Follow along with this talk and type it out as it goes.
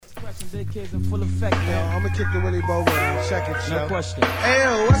Big kids in full effect, Yo, man. I'ma kick the Willie Bow with Check it, No yo. question. Hey,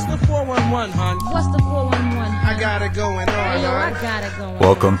 yo, what's the 411, hon. What's the 411? I got it going on, Hey, yo, I huh? got it going.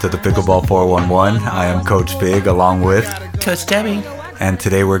 Welcome to the Pickleball 411. I am Coach Big along with, Coach Debbie. and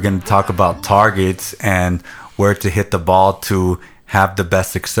today we're going to talk about targets and where to hit the ball to have the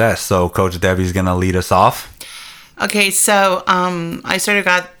best success. So Coach Debbie's going to lead us off. Okay, so I sort of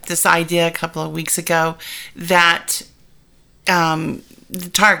got this idea a couple of weeks ago that the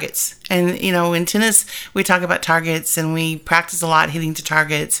targets, and in tennis we talk about targets and we practice a lot hitting to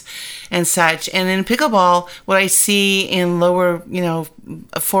targets and such. And in pickleball, what I see in lower,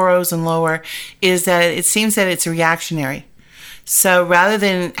 4-0s and lower, is that it seems that it's reactionary. So rather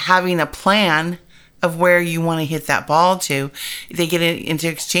than having a plan of where you want to hit that ball to, they get it into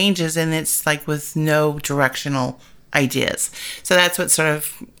exchanges and it's like with no directional ideas. So that's what sort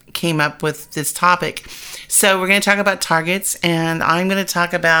of came up with this topic. So we're going to talk about targets, and I'm going to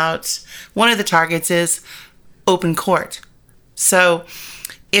talk about one of the targets is open court. So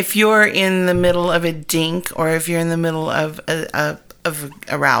if you're in the middle of a dink or if you're in the middle of a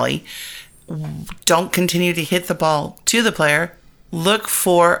rally, don't continue to hit the ball to the player. Look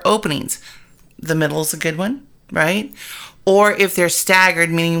for openings. The middle is a good one, right? Or if they're staggered,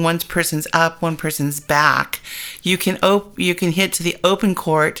 meaning one person's up, one person's back, you can hit to the open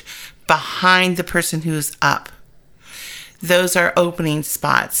court behind the person who's up. Those are opening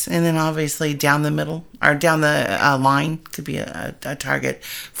spots. And then obviously down the middle or down the line could be a target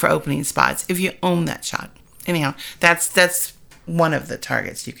for opening spots if you own that shot. Anyhow, that's one of the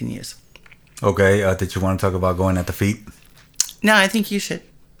targets you can use. Okay, did you want to talk about going at the feet? No, I think you should.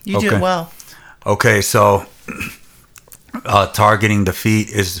 You do Okay. it well. Okay, so targeting the feet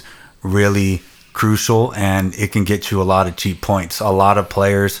is really crucial, and it can get you a lot of cheap points. A lot of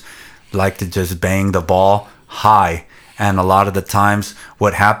players like to just bang the ball high, and a lot of the times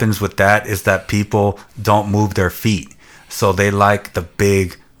what happens with that is that people don't move their feet. So they like the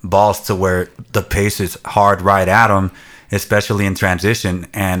big balls to where the pace is hard right at them, especially in transition,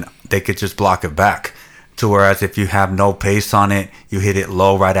 and they could just block it back. To whereas if you have no pace on it, you hit it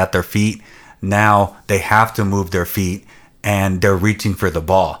low right at their feet, now they have to move their feet and they're reaching for the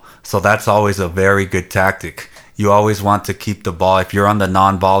ball. So that's always a very good tactic. You always want to keep the ball. If you're on the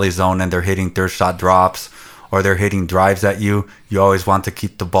non-volley zone and they're hitting third shot drops or they're hitting drives at you, you always want to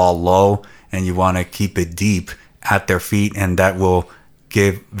keep the ball low and you want to keep it deep at their feet, and that will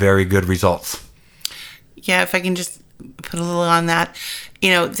give very good results. Yeah, if I can just put a little on that.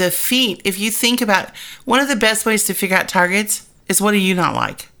 The feet, if you think about, one of the best ways to figure out targets is, what do you not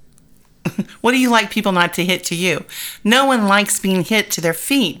like? What do you like people not to hit to you? No one likes being hit to their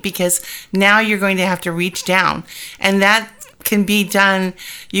feet, because now you're going to have to reach down, and that can be done.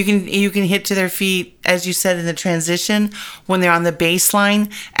 You can hit to their feet, as you said, in the transition, when they're on the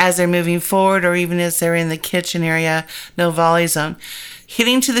baseline, as they're moving forward, or even as they're in the kitchen area, no volley zone.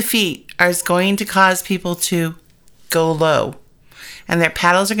 Hitting to the feet is going to cause people to go low, and their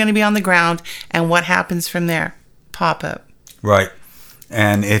paddles are going to be on the ground, and what happens from there? Pop up. Right.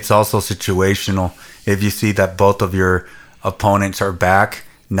 And it's also situational. If you see that both of your opponents are back,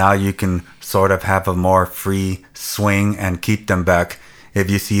 now you can sort of have a more free swing and keep them back. If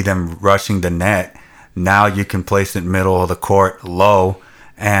you see them rushing the net, now you can place it middle of the court low,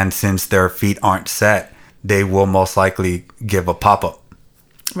 and since their feet aren't set, they will most likely give a pop-up.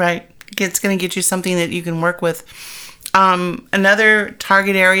 Right. It's going to get you something that you can work with. Another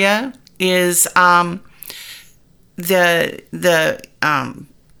target area is the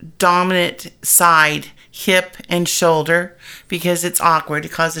dominant side, hip and shoulder, because it's awkward.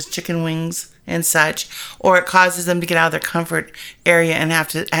 It causes chicken wings and such, or it causes them to get out of their comfort area and have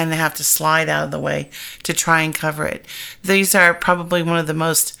to slide out of the way to try and cover it. These are probably one of the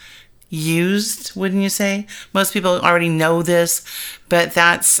most used, wouldn't you say? Most people already know this, but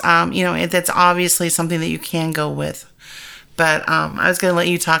that's that's obviously something that you can go with. But I was going to let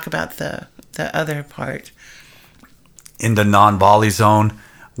you talk about the other part. In the non-volley zone,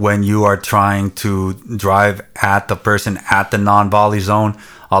 when you are trying to drive at the person at the non-volley zone,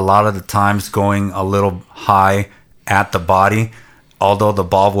 a lot of the times going a little high at the body, although the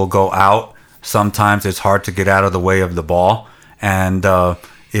ball will go out, sometimes it's hard to get out of the way of the ball. And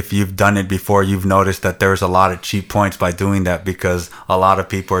if you've done it before, you've noticed that there's a lot of cheap points by doing that, because a lot of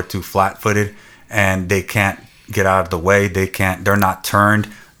people are too flat-footed and they can't get out of the way. They're not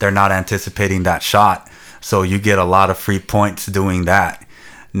turned. They're not anticipating that shot. So you get a lot of free points doing that.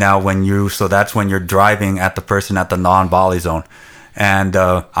 Now, so that's when you're driving at the person at the non-volley zone. And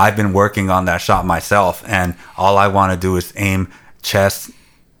I've been working on that shot myself. And all I want to do is aim chest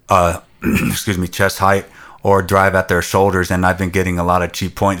height or drive at their shoulders, and I've been getting a lot of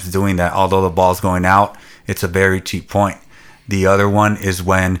cheap points doing that. Although the ball's going out, it's a very cheap point. The other one is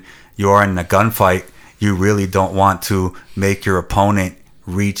when you're in a gunfight, you really don't want to make your opponent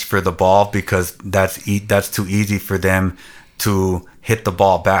reach for the ball, because that's too easy for them to hit the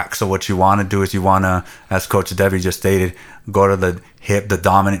ball back. So what you want to do is you want to, as Coach Debbie just stated, go to the hip, the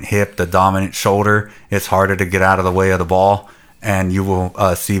dominant shoulder. It's harder to get out of the way of the ball, and you will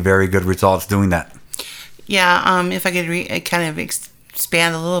see very good results doing that. Yeah, if I could kind of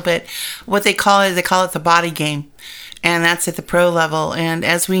expand a little bit, what they call it the body game, and that's at the pro level. And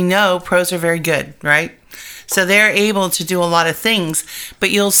as we know, pros are very good, right? So they're able to do a lot of things,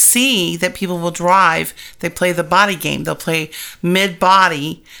 but you'll see that people will drive. They play the body game. They'll play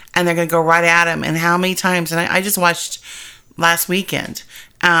mid-body, and they're going to go right at him. And how many times? And I just watched last weekend.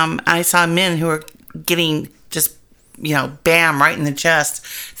 I saw men who were getting just, bam, right in the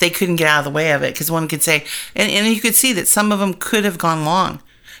chest. They couldn't get out of the way of it, because one could say, and you could see that some of them could have gone long,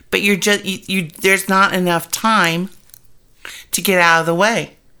 but there's not enough time to get out of the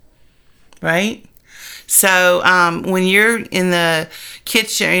way, right? So when you're in the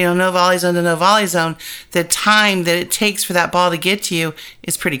kitchen, no volley zone to no volley zone, the time that it takes for that ball to get to you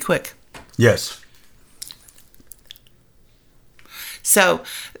is pretty quick. Yes. So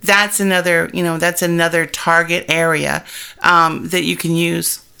that's another target area that you can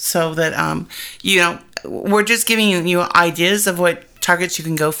use, so that we're just giving you ideas of what targets you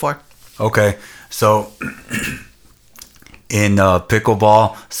can go for. Okay, so in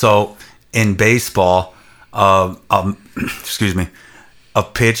pickleball, so in baseball, a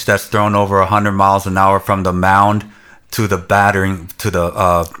pitch that's thrown over 100 miles an hour from the mound to the batter's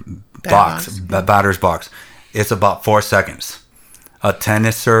box, it's about 4 seconds. A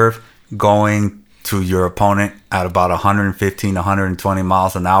tennis serve going to your opponent at about 115, 120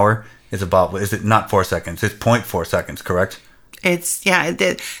 miles an hour is it not 4 seconds? It's 0.4 seconds, correct? Both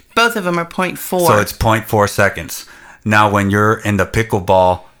of them are 0.4. So it's 0.4 seconds. Now, when you're in the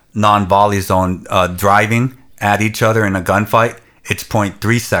pickleball non-volley zone driving at each other in a gunfight, it's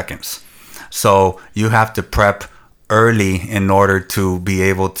 0.3 seconds. So you have to prep early in order to be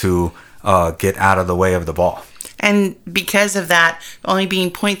able to get out of the way of the ball. And because of that, only being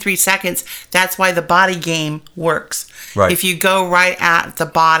 0.3 seconds, that's why the body game works. Right. If you go right at the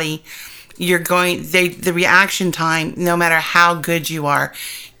body, the reaction time, no matter how good you are,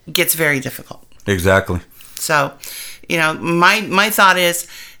 gets very difficult. Exactly. So, my thought is,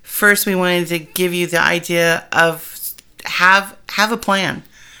 first we wanted to give you the idea of have a plan.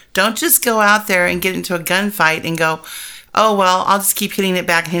 Don't just go out there and get into a gunfight and go, oh well, I'll just keep hitting it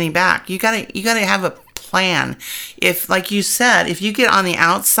back and hitting back. You gotta have a plan. If, like you said, if you get on the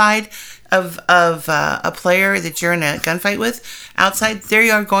outside of a player that you're in a gunfight with, outside, they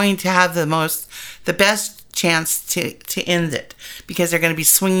are going to have the best chance to end it, because they're going to be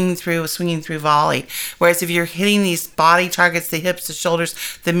swinging through volley. Whereas if you're hitting these body targets, the hips, the shoulders,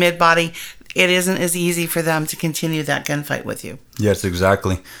 the mid body, it isn't as easy for them to continue that gunfight with you. Yes,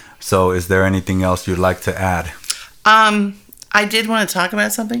 exactly. So is there anything else you'd like to add? I did want to talk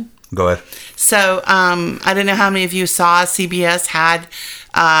about something. Go ahead. So I don't know how many of you saw CBS had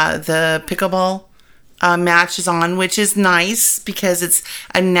the pickleball matches on, which is nice because it's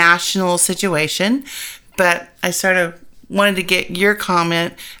a national situation. But I sort of wanted to get your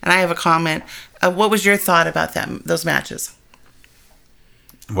comment, and I have a comment. What was your thought about those matches?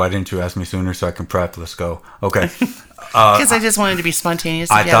 Why didn't you ask me sooner so I can prep? Let's go. Okay. Because I just wanted to be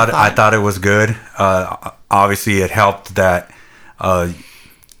spontaneous. I thought it was good. Obviously, it helped that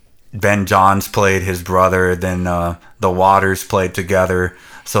Ben Johns played his brother. Then the Waters played together,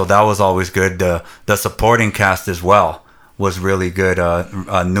 so that was always good. The supporting cast as well was really good.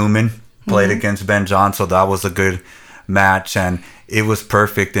 Newman played against Ben Johns, so that was a good match, and it was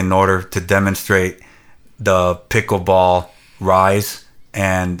perfect in order to demonstrate the pickleball rise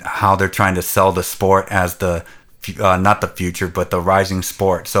and how they're trying to sell the sport as not the future, but the rising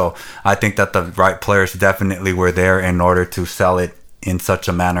sport. So I think that the right players definitely were there in order to sell it in such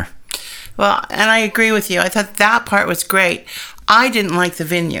a manner. Well, and I agree with you. I thought that part was great. I didn't like the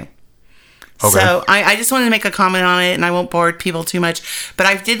venue. Okay. So I just wanted to make a comment on it, and I won't bore people too much, but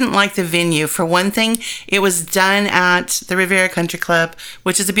I didn't like the venue. For one thing, it was done at the Riviera Country Club,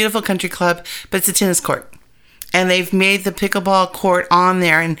 which is a beautiful country club, but it's a tennis court. And they've made the pickleball court on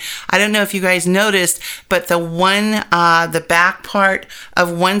there. And I don't know if you guys noticed, but the back part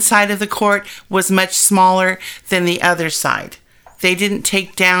of one side of the court was much smaller than the other side. They didn't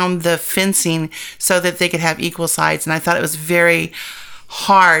take down the fencing so that they could have equal sides. And I thought it was very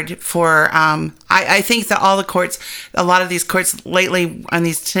hard for. I think that all the courts, a lot of these courts lately on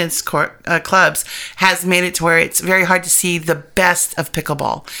these tennis clubs, has made it to where it's very hard to see the best of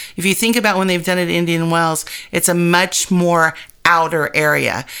pickleball. If you think about when they've done it in Indian Wells, it's a much more outer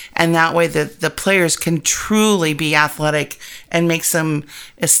area, and that way the players can truly be athletic and make some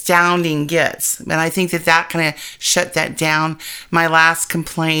astounding gets. And I think that kind of shut that down. My last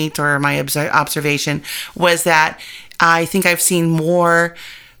complaint or my observation was that I think I've seen more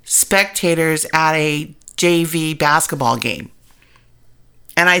spectators at a JV basketball game.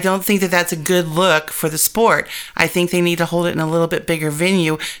 And I don't think that that's a good look for the sport. I think they need to hold it in a little bit bigger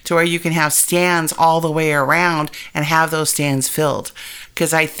venue to where you can have stands all the way around and have those stands filled.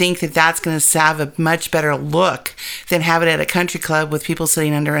 Because I think that that's going to have a much better look than have it at a country club with people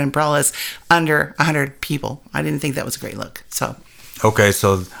sitting under umbrellas under 100 people. I didn't think that was a great look. So, okay,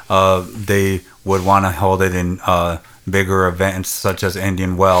 so they would want to hold it in bigger events such as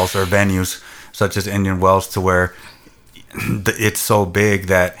Indian Wells, or venues such as Indian Wells, to where it's so big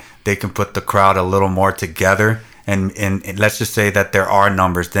that they can put the crowd a little more together, and let's just say that there are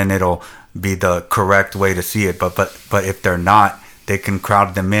numbers, then it'll be the correct way to see it. But if they're not, they can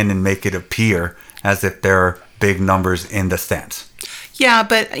crowd them in and make it appear as if there are big numbers in the stands. Yeah,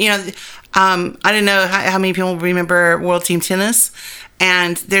 but I don't know how many people remember World Team Tennis,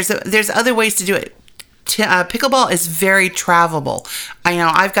 and there's other ways to do it. Pickleball is very travelable.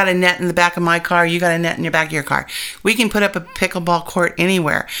 I've got a net in the back of my car. You got a net in your back of your car. We can put up a pickleball court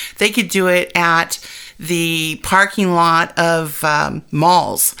anywhere. They could do it at the parking lot of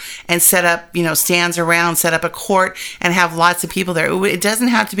malls and set up, stands around, set up a court and have lots of people there. It doesn't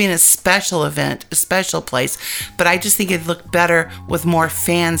have to be in a special event, a special place, but I just think it'd look better with more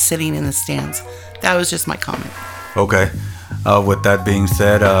fans sitting in the stands. That was just my comment. Okay. With that being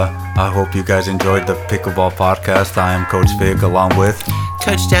said, I hope you guys enjoyed the Pickleball Podcast. I am Coach Vic along with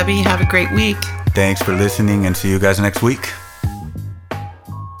Coach Debbie. Have a great week. Thanks for listening, and see you guys next week.